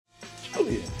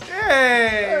Julian.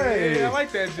 Hey, I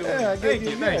like that, Julian. Yeah, Thank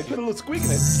you. Put a little squeak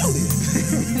in it.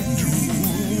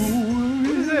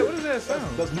 Julian. What is that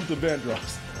sound? That's Luther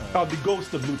Vandross. The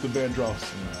ghost of Luther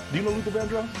Vandross. Do you know Luther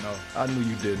Vandross? No. I knew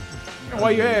you did.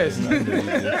 Why you asked?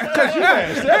 Because you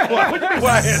asked. What do you mean why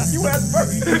I asked? You asked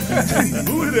first.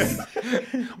 Who is that?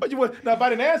 What you want? Now, if I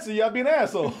didn't answer you, I'd be an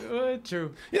asshole.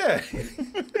 True. Yeah.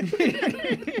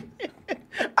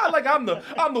 I'm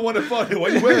the one that fought it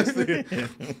while you asked it.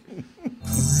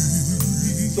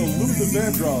 So Luther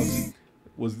Vandross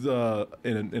was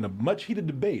in a much heated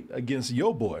debate against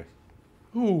your boy.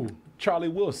 Who? Charlie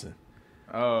Wilson.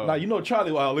 Oh. Now you know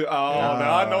Charlie. Now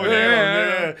I know him.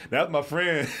 Yeah. That's my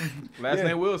friend. Last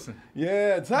name Wilson.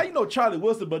 Yeah, it's how you know Charlie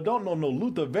Wilson, but don't know no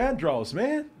Luther Vandross,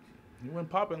 man. You went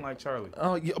popping like Charlie.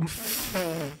 Oh, yeah.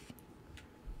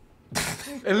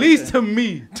 At least to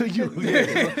me. To you.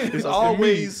 Yeah. It's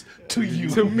always to you.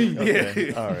 To me.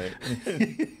 Okay. Yeah. All right.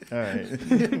 All right.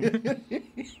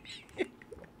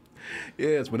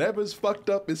 Yes, whenever it's fucked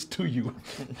up, it's to you.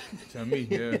 To me,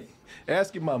 yeah.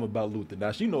 Ask your mom about Luther.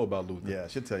 Now, she know about Luther. Yeah,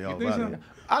 she'll tell you all You think about so? it.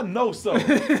 I know so.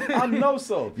 I know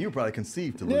so. You were probably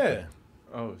conceived to Luther.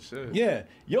 Yeah. Oh, shit. Yeah.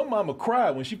 Your mama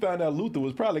cried when she found out Luther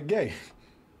was probably gay.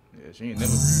 Yeah, she ain't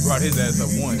never brought his ass up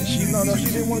once. She didn't want to Her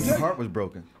tell you. heart was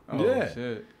broken. Oh, Yeah.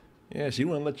 shit. Yeah, she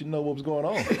wouldn't let you know what was going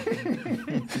on.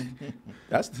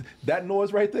 That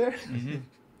noise right there. Mm-hmm.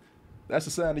 That's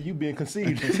the sound of you being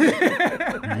conceived.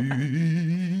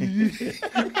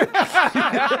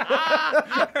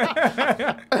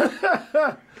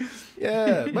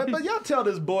 Yeah, but y'all tell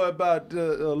this boy about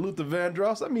Luther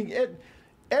Vandross. I mean,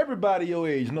 everybody your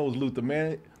age knows Luther,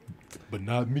 man, but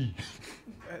not me.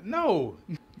 No.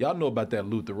 Y'all know about that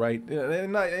Luther, right?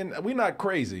 And we're not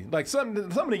crazy. Like some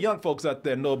of the young folks out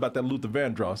there know about that Luther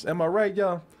Vandross. Am I right,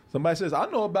 y'all? Somebody says, I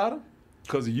know about him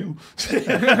because of you. He's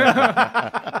trying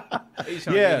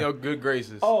to get in your good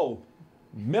graces. Oh,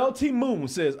 Melty Moon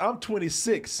says, I'm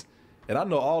 26, and I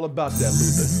know all about that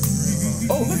Luther.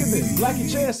 Oh, look at this. Blackie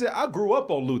Chan said, I grew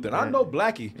up on Luther. And I know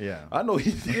Blackie. Yeah. I know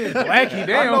he Blackie,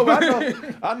 damn.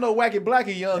 I know Wacky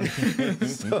Blackie Young.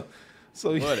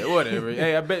 so Whatever.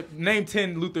 Hey, I bet name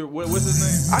 10 Luther. What's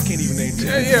his name? I can't even name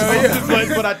 10.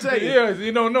 Yeah. But I tell you. Yeah,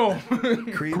 you don't know.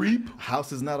 Creep.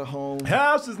 House is not a home.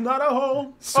 House is not a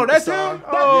home. Oh, that's Superstar. him?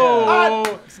 Oh. I knew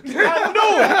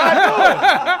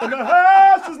it. And the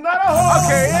house is not a home.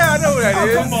 Okay, yeah, I know who that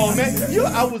is. Come on,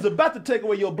 man. I was about to take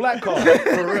away your black card.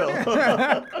 For real.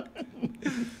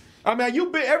 I mean,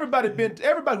 everybody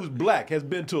who's black has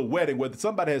been to a wedding where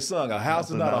somebody has sung "A House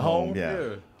Is Not a Home."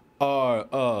 Yeah.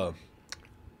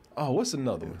 Or what's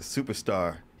another one?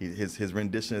 Superstar. His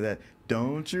rendition of that.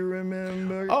 Don't you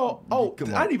remember? Oh, Come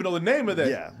on. I didn't even know the name of that.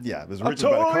 Yeah. It was I written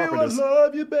by the told you I Carpenters.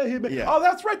 love you, baby. Yeah. Oh,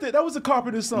 that's right there. That was a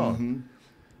Carpenter song. Mm-hmm.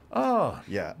 Oh,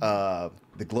 Yeah.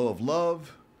 The Glow of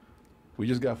Love. we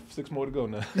just got 6 more to go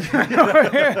now.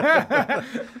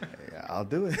 Yeah, I'll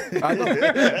do it. I know.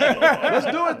 Let's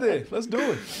do it then. Let's do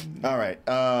it. All right.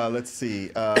 Let's see.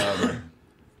 Okay,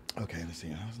 let's see.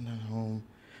 I was not home.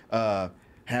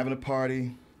 Having a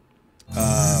party.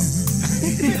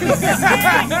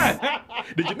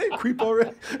 Did your name Creep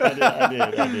already? I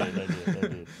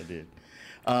did.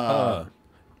 Let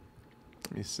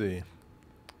me see.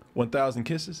 1,000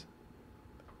 Kisses?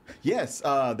 Yes,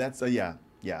 that's yeah.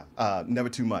 Never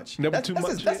Too Much. Never Too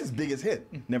Much? That's his biggest hit.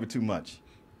 Never Too Much.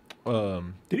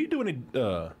 Did he do any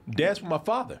Dance with My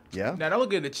Father? Yeah. Now, don't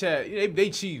look at the chat. They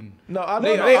cheating. No, I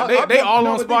They know. they all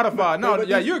on but Spotify. No, but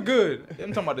yeah, these- you're good.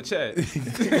 I'm talking about the chat.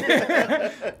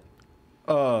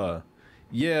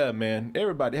 Yeah, man.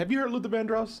 Everybody. Have you heard Luther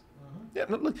Vandross? Yeah,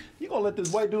 no, look, you gonna let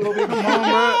this white dude over here Come on,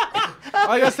 bro.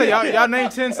 Like I said, y'all name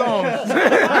 10 songs.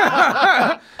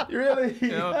 You really? You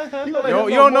know, You gonna let you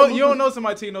him don't know. more You don't know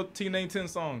somebody to name 10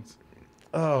 songs.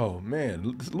 Oh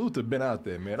man, Luther been out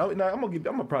there, man. I'm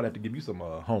gonna probably have to give you some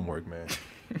homework, man.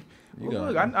 You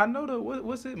Well, gotta- look, I know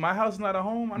what's it? My House Is Not a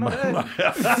Home. I know that.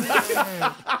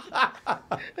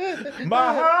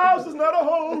 My house is not a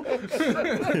home.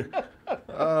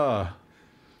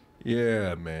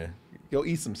 Yeah, man. Go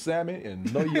eat some salmon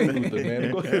and know you're Luther,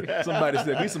 man. Somebody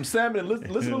said, eat some salmon and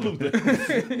listen to Luther.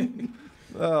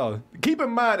 Keep in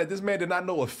mind that this man did not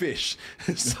know a fish,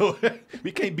 so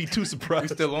we can't be too You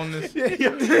surprised. still on this?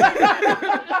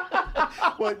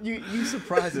 Well, you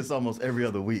surprise us almost every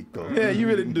other week, though. Yeah, you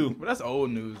really do. But that's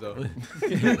old news, though.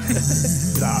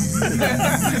 Stop.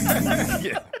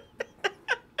 Yeah.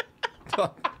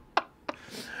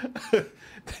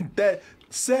 That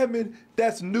salmon,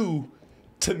 that's new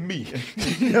to me.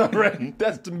 All right,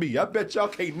 that's to me. I bet y'all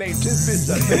can't name 10 fish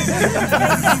out there.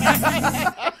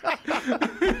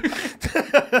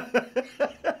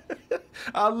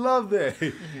 I love that.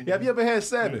 Have you ever had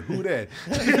salmon? Who that?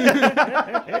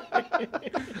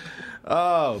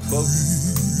 Oh,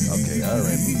 folks. Okay, all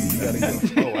right. You gotta go.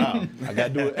 Oh, wow. I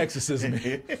gotta do an exorcism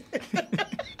here.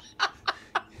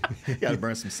 You gotta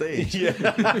burn some sage. Yeah.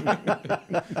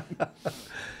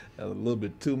 That's a little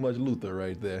bit too much Luther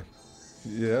right there.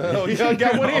 Yeah. Oh, yeah,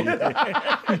 got one in.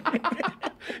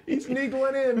 He sneaked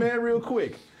one in, man, real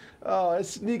quick. Oh, that's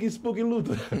sneaky, spooky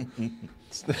Luther.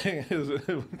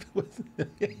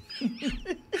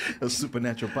 Those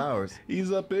supernatural powers.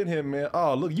 He's up in here, man.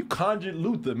 Oh, look, you conjured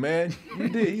Luther, man. You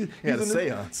did. He had a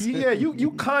seance. Yeah,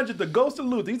 you conjured the ghost of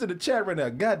Luther. He's in the chat right now.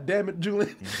 God damn it,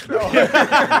 Julian.